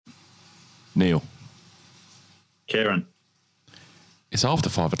Neil. Kieran. It's after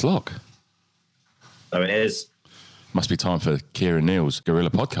 5 o'clock. So it is. Must be time for Kieran Neil's Gorilla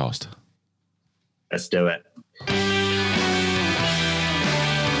Podcast. Let's do it.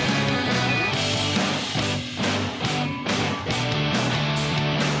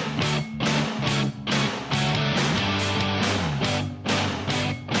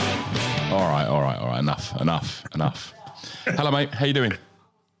 All right. Enough. Hello, mate. How you doing?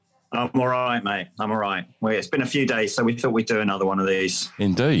 I'm all right, mate. I'm all right. Well, it's been a few days, so we thought we'd do another one of these.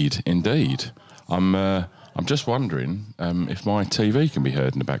 Indeed. I'm just wondering if my TV can be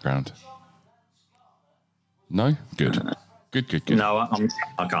heard in the background. No? Good. Good. No,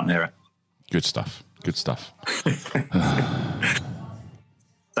 I can't hear it. Good stuff.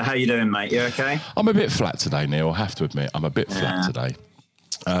 So how you doing, mate? You okay? I'm a bit flat today, Neil. I have to admit, I'm a bit flat today.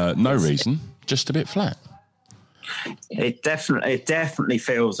 No reason, just a bit flat. It definitely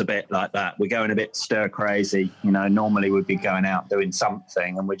feels a bit like that. We're going a bit stir crazy. You know, normally we'd be going out doing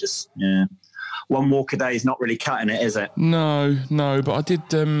something, and we're just one walk a day is not really cutting it, is it? No. But I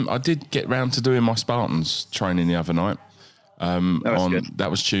did get round to doing my Spartans training the other night. That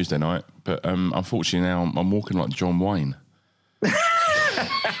was Tuesday night, but unfortunately now I'm walking like John Wayne.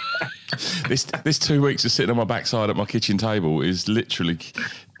 This 2 weeks of sitting on my backside at my kitchen table is literally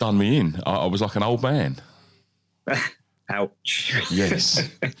done me in. I was like an old man. Ouch. Yes,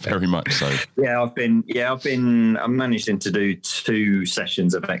 very much so. I'm managing to do 2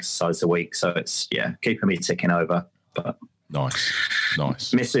 sessions of exercise a week, so it's keeping me ticking over. But nice.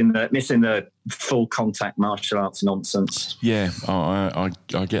 Missing the full contact martial arts nonsense. Yeah, I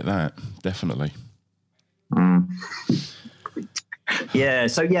get that, definitely. Yeah,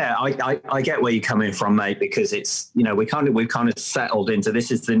 so I get where you're coming from, mate, because it's we've kind of settled into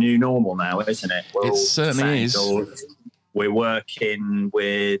this is the new normal now, isn't it? It certainly is. We're working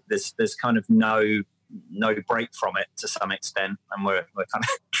with there's kind of no break from it to some extent, and we're kind of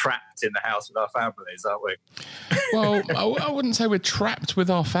trapped in the house with our families, aren't we? Well, I wouldn't say we're trapped with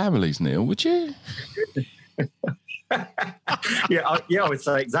our families, Neil, would you? I would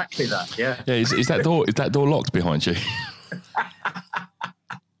say exactly that. Yeah. Yeah. Is that door locked behind you?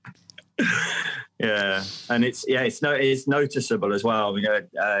 Yeah, and it's noticeable as well.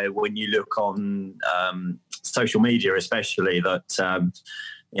 When you look on social media, especially that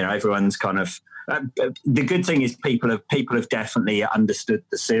everyone's kind of. The good thing is people have definitely understood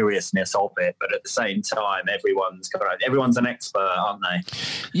the seriousness of it, but at the same time, everyone's an expert, aren't they?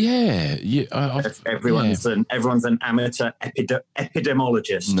 Yeah. Everyone's an amateur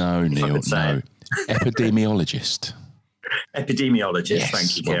epidemiologist. No, Neil, no, epidemiologist. Epidemiologist. Yes,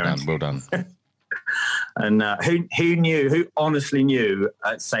 thank you, Kieran. Well done. And who honestly knew,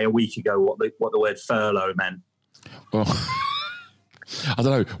 say a week ago, what the word furlough meant? Well, I don't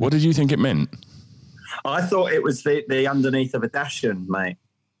know. What did you think it meant? I thought it was the underneath of a Dacian, mate.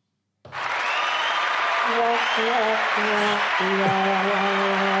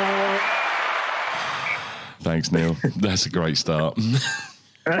 Thanks, Neil. That's a great start.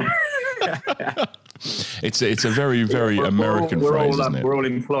 It's a very, very American phrase, isn't it? We're all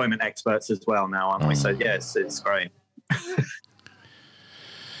employment experts as well now, aren't we? So yes, it's great.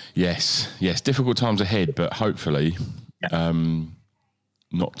 Yes. Difficult times ahead, but hopefully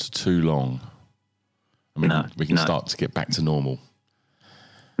not too long. I mean, we can start to get back to normal.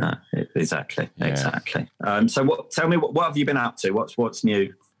 No, exactly. So tell me what have you been up to? What's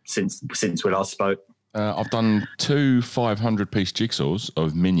new since we last spoke? I've done 2 500-piece jigsaws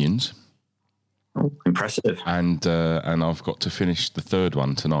of Minions. Oh, impressive! And I've got to finish the 3rd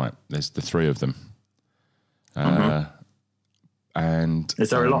one tonight. There's the 3 of them. And is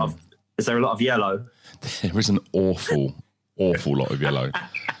there a lot of yellow? There is an awful lot of yellow.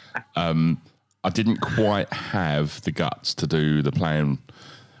 I didn't quite have the guts to do. The plan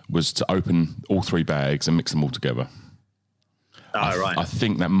was to open all 3 bags and mix them all together. Right. I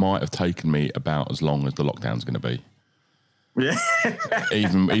think that might have taken me about as long as the lockdown's going to be. Yeah.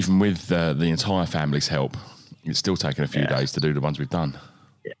 even with the entire family's help, it's still taken a few days to do the ones we've done.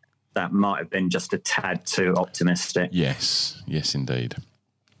 Yeah, that might have been just a tad too optimistic. Yes, indeed.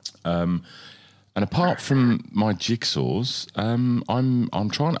 And apart from my jigsaws, I'm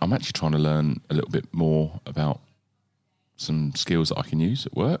actually trying to learn a little bit more about some skills that I can use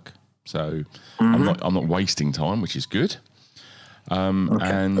at work. So I'm not wasting time, which is good. What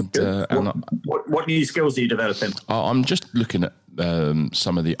new skills are you developing? I'm just looking at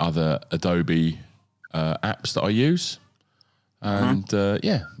some of the other Adobe apps that I use, and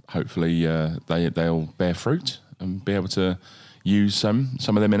hopefully they'll bear fruit and be able to use some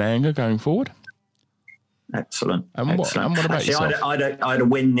of them in anger going forward. Excellent. And what about Actually, yourself? I had a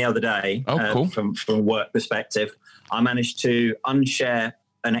win the other day. Oh, cool. From a work perspective, I managed to unshare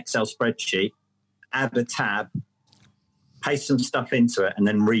an Excel spreadsheet, add a tab, paste some stuff into it, and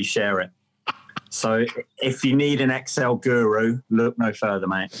then reshare it. So if you need an Excel guru, look no further,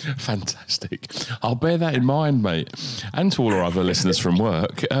 mate. Fantastic. I'll bear that in mind, mate. And to all our other listeners from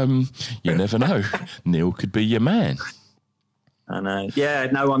work, you never know. Neil could be your man. And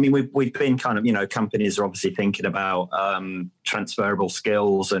I mean, we've been kind of, companies are obviously thinking about transferable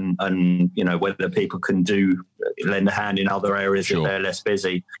skills and whether people can lend a hand in other areas if they're less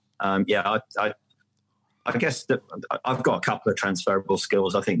busy. I guess that I've got a couple of transferable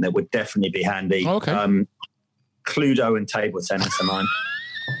skills I think that would definitely be handy. Okay. Cluedo and table tennis are mine.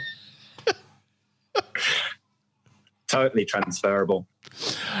 Totally transferable.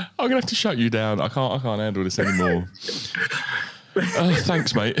 I'm gonna have to shut you down. I can't handle this anymore. Oh,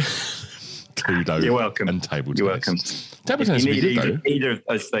 thanks, mate. Cluedo. You're welcome. And table tennis. You're welcome. Table tennis would be good, though. Either of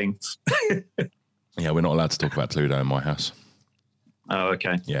those things. Yeah, we're not allowed to talk about Cluedo in my house. Oh,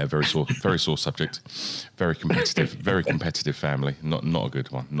 okay. Yeah, very sore subject. Very competitive family. Not a good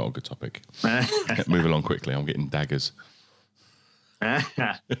one. Not a good topic. Move along quickly. I'm getting daggers.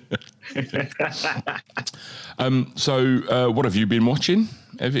 So what have you been watching?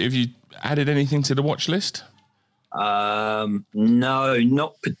 Have you added anything to the watch list? No,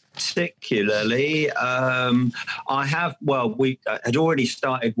 not particularly. I have. Well, we had already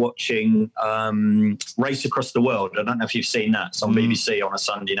started watching Race Across the World. I don't know if you've seen that. It's on BBC on a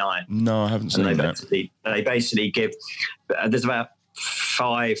Sunday night. No, I haven't seen that. They basically give. There's about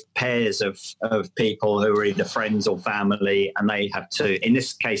 5 pairs of people who are either friends or family, and they have to. In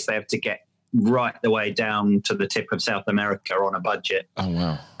this case, they have to get right the way down to the tip of South America on a budget. Oh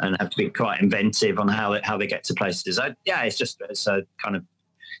wow! And have to be quite inventive on how they get to places. It's a kind of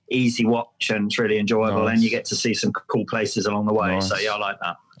easy watch and it's really enjoyable, and you get to see some cool places along the way. Nice. So yeah, I like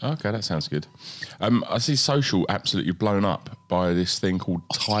that. Okay, that sounds good. I see social absolutely blown up by this thing called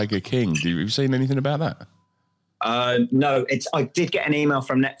Tiger King. Have you seen anything about that? No, I did get an email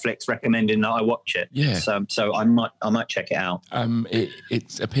from Netflix recommending that I watch it. Yeah. So I might check it out.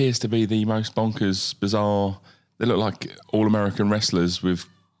 It appears to be the most bonkers, bizarre. They look like all American wrestlers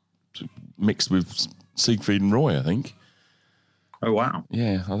mixed with Siegfried and Roy, I think. Oh wow.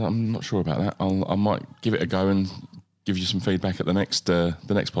 Yeah, I'm not sure about that. I might give it a go and give you some feedback at the next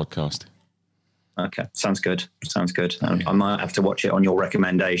podcast. Okay, sounds good. Yeah. I might have to watch it on your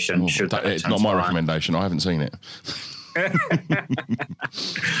recommendation. It's not my recommendation. I haven't seen it.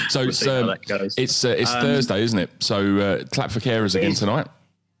 So it's Thursday, isn't it? So Clap for Carers again tonight.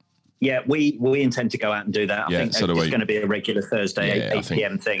 Yeah, we intend to go out and do that. I think it's going to be a regular Thursday 8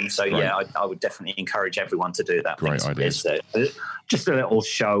 p.m. thing. So I would definitely encourage everyone to do that. Great idea. It's just a little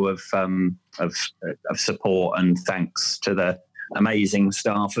show of support and thanks to the amazing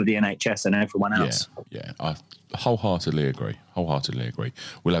staff of the NHS and everyone else. Yeah, I wholeheartedly agree.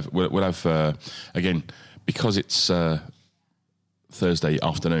 We'll have again, because it's Thursday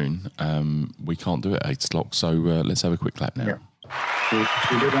afternoon. We can't do it at 8 o'clock, so let's have a quick clap now. Yeah. Should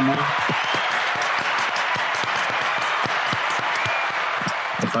we do that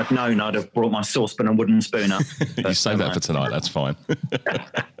now? If I'd known, I'd have brought my saucepan and wooden spoon up. You save that for tonight. That's fine.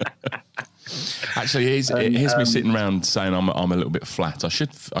 Actually, here's me sitting around saying I'm a little bit flat. I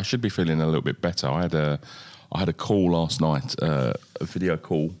should be feeling a little bit better. I had a call last night, a video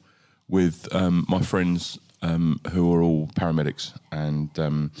call with my friends who are all paramedics, and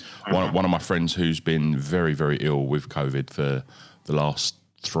one of my friends who's been very, very ill with COVID for the last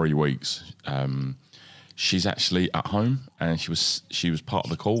 3 weeks. She's actually at home, and she was part of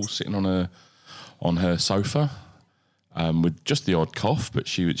the call, sitting on her sofa. With just the odd cough, but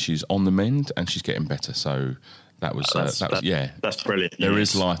she's on the mend and she's getting better. So that's brilliant. There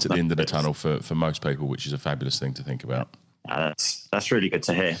is light at the end of the tunnel for most people, which is a fabulous thing to think about. That's really good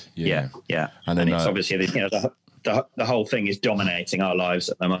to hear. Yeah. And then it's obviously the whole thing is dominating our lives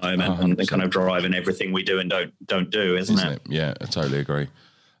at the moment and kind of driving everything we do and don't do, isn't it? Yeah, I totally agree.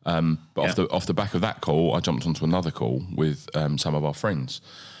 But off the back of that call, I jumped onto another call with some of our friends,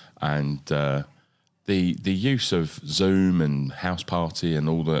 and the use of Zoom and House Party and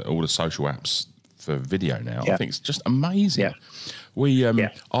all the social apps for video now, I think it's just amazing. Yeah. We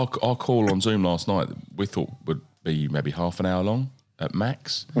our call on Zoom last night we thought would be maybe half an hour long at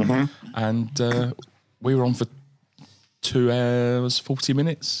max, and we were on for 2 hours 40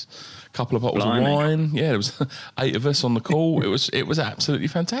 minutes. A couple of bottles of wine. Yeah, there was 8 of us on the call. It was absolutely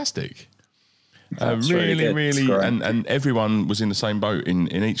fantastic. Really, and everyone was in the same boat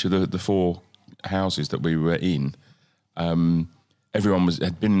in each of the 4 houses that we were in. everyone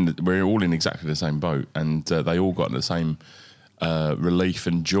we're all in exactly the same boat, and they all got the same relief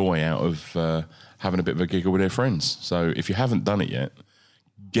and joy out of having a bit of a giggle with their friends. So if you haven't done it yet,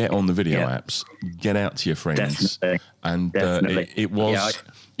 get on the video apps, get out to your friends, and it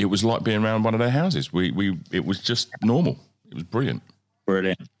was like being around one of their houses. It was just normal. It was brilliant.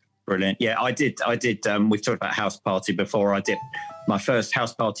 Brilliant. Yeah, I did. We've talked about house party before. I did my first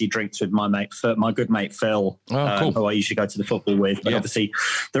house party drinks with my good mate Phil, who I usually go to the football with. But obviously,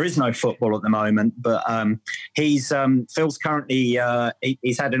 there is no football at the moment. But Phil's currently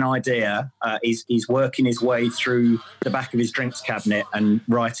he's had an idea. He's working his way through the back of his drinks cabinet and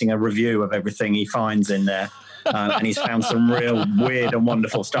writing a review of everything he finds in there. And he's found some real weird and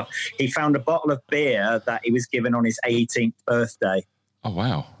wonderful stuff. He found a bottle of beer that he was given on his 18th birthday. Oh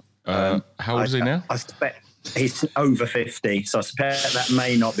wow! How old is he now? I suspect he's over 50, so I suspect that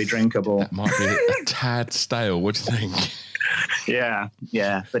may not be drinkable. That might be a tad stale. What do you think? Yeah.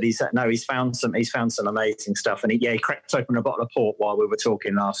 But he's found some amazing stuff, and he cracked open a bottle of port while we were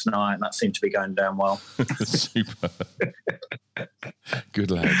talking last night, and that seemed to be going down well. Super.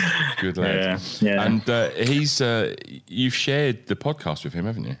 Good lad. Yeah. And you've shared the podcast with him,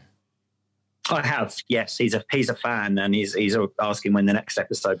 haven't you? I have, yes. He's a fan, and he's asking when the next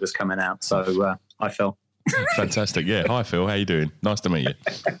episode was coming out. So hi, Phil. Fantastic. Yeah. Hi, Phil. How you doing? Nice to meet you.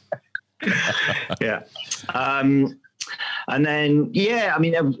 Yeah. And then,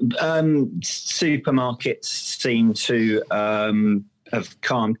 supermarkets seem to have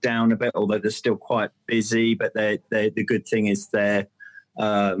calmed down a bit, although they're still quite busy. But the good thing is they're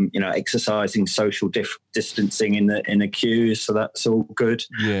exercising social distancing in the queues, so that's all good.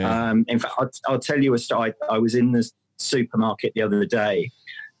 Yeah. In fact, I'll tell you a story. I was in the supermarket the other day,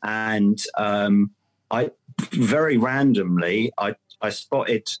 and I very randomly I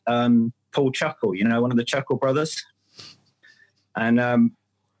spotted Paul Chuckle, one of the Chuckle brothers, and I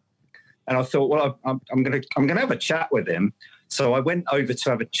thought, well, I'm gonna have a chat with him. So I went over to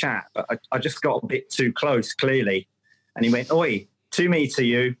have a chat, but I just got a bit too close, clearly, and he went, "Oi, to me, to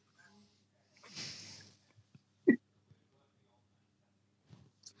you."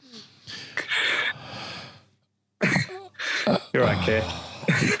 You're right, kid.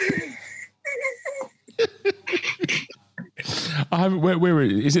 Where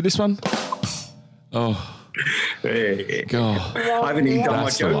is it? This one? Oh, God! I haven't even done my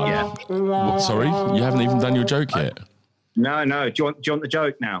joke yet. What, sorry, you haven't even done your joke yet. No. Do you want the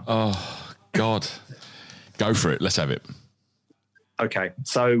joke now? Oh, God! Go for it. Let's have it. Okay,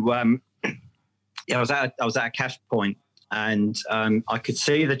 so I was at a cash point, and I could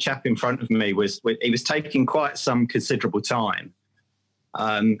see the chap in front of me he was taking quite some considerable time,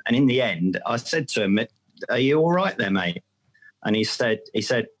 and in the end, I said to him, "Are you all right there, mate?" And he said,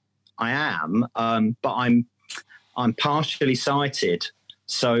 "I am, but I'm partially sighted.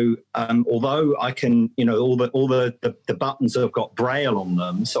 So although I can, all the buttons have got braille on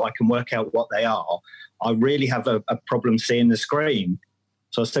them, so I can work out what they are, I really have a problem seeing the screen."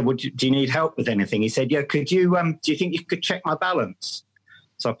 So I said, "Well, do you need help with anything?" He said, "Yeah, could you, do you think you could check my balance?"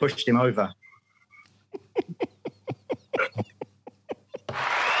 So I pushed him over.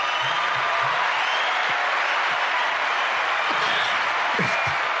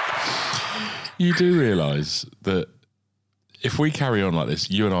 You do realise that if we carry on like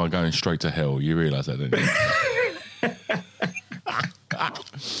this, you and I are going straight to hell. You realise that, don't you?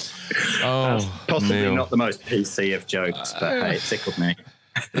 Oh, possibly Neil. Not the most PC of jokes, but hey, it tickled me.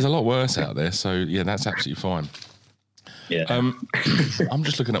 There's a lot worse out there, so yeah, that's absolutely fine. Yeah. I'm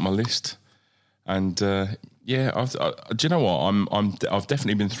just looking at my list, and do you know what? I've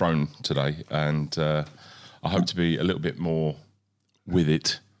definitely been thrown today, and I hope to be a little bit more with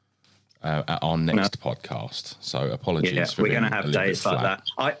it at our next podcast. So apologies for we're going to have days like that.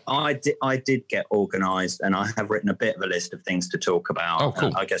 I did get organised, and I have written a bit of a list of things to talk about. Oh,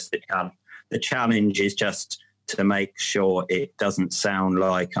 cool. I guess the challenge is just to make sure it doesn't sound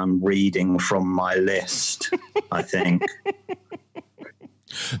like I'm reading from my list, I think.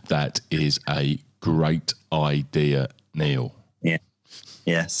 That is a great idea, Neil. Yeah.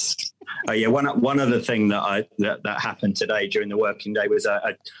 Yes. Oh, yeah. One other thing that happened today during the working day was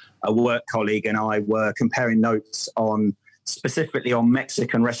a work colleague and I were comparing notes specifically on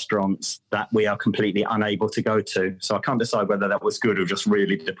Mexican restaurants that we are completely unable to go to. So I can't decide whether that was good or just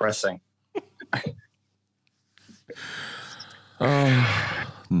really depressing. Oh,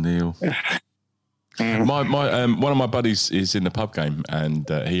 Neil. My one of my buddies is in the pub game, and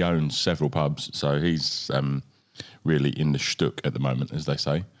he owns several pubs, so he's really in the shtuck at the moment, as they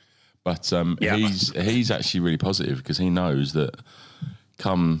say. But he's actually really positive because he knows that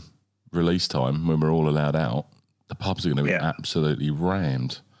come release time, when we're all allowed out, the pubs are going to be absolutely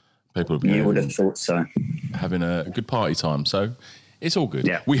rammed. People will be you would have thought so. Having a good party time. So it's all good.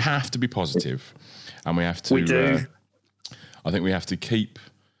 Yeah. We have to be positive, and we have to. We do. I think we have to keep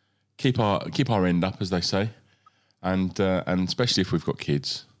our end up, as they say, and especially if we've got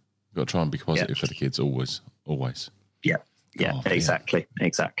kids, we've got to try and be positive for the kids always. Yeah. Yeah. Exactly.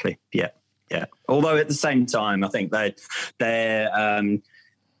 Yeah. Yeah. Although at the same time, I think their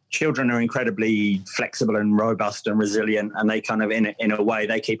children are incredibly flexible and robust and resilient, and they kind of, in a way,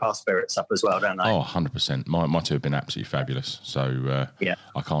 they keep our spirits up as well, don't they? Oh, 100%. My two have been absolutely fabulous. So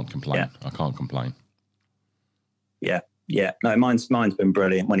I can't complain. Yeah. I can't complain. Yeah. Yeah. No, mine's been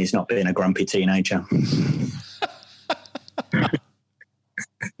brilliant when he's not being a grumpy teenager.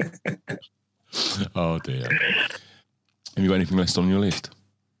 Oh dear. Have you got anything left on your list?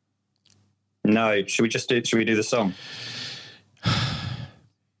 No. Should we do the song?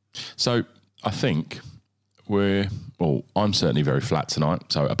 So I think I'm certainly very flat tonight.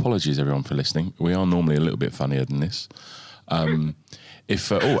 So apologies everyone for listening. We are normally a little bit funnier than this.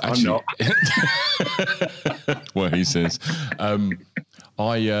 Actually, I'm not. Well, he says, I've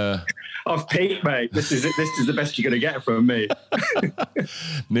peaked, mate. This is the best you're going to get from me.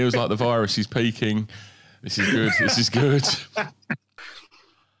 Neil's like the virus. He's peaking. This is good.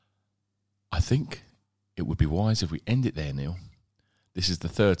 I think it would be wise if we end it there, Neil. This is the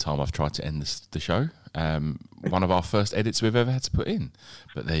third time I've tried to end the show. One of our first edits we've ever had to put in.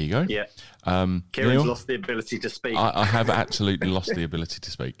 But there you go. Yeah. Kieran's Neil, lost the ability to speak. I have absolutely lost the ability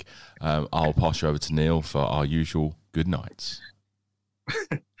to speak. I'll pass you over to Neil for our usual good nights.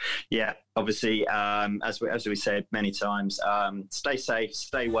 Yeah, obviously, as we said many times, stay safe,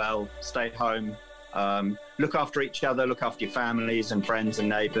 stay well, stay at home, look after each other, look after your families and friends and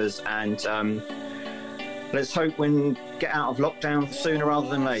neighbours, and let's hope we get out of lockdown sooner rather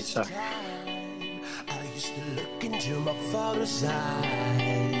than later. I used to look into my father's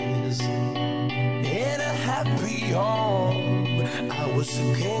eyes. In a happy home, I was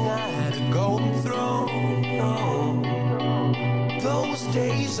a king, I had a golden throne. Those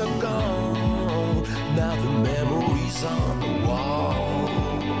days are gone, now the memories on the wall.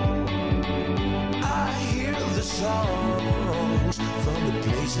 I hear the songs from the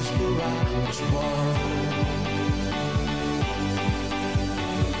places where I was born.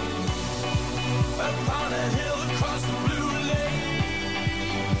 Upon a hill across the blue lake,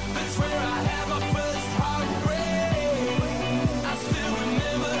 that's where I had my first heartbreak. I still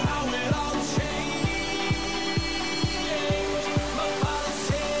remember how it all changed. My father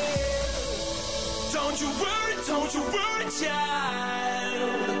said, don't you worry,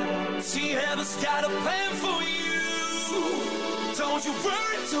 child. See, heaven's got a plan for you. Don't you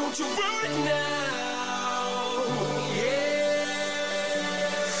worry now. Yeah.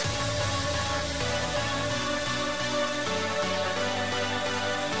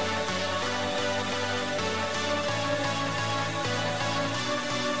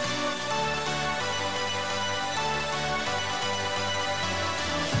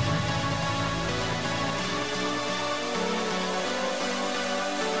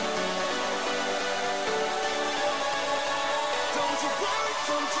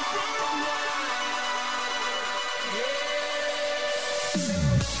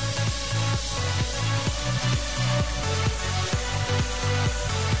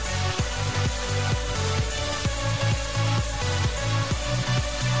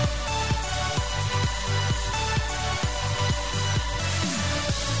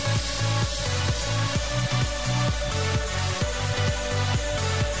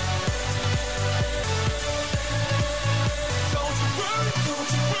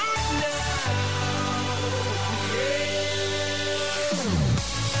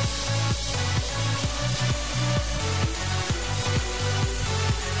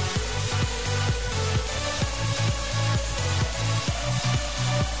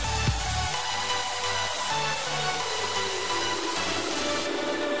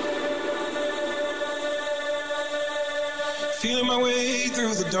 Feeling my way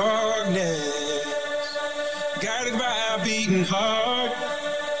through the darkness, guided by a beating heart.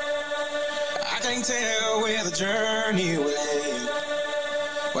 I can't tell where the journey will end,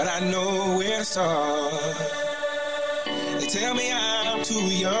 but I know where to start. They tell me I'm too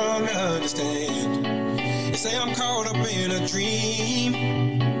young to understand. They say I'm caught up in a dream.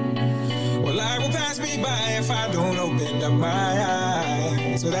 Well, life will pass me by if I don't open up my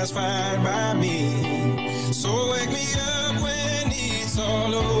eyes, so that's fine by me. So wake me up when it's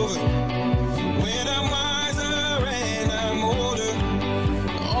all over.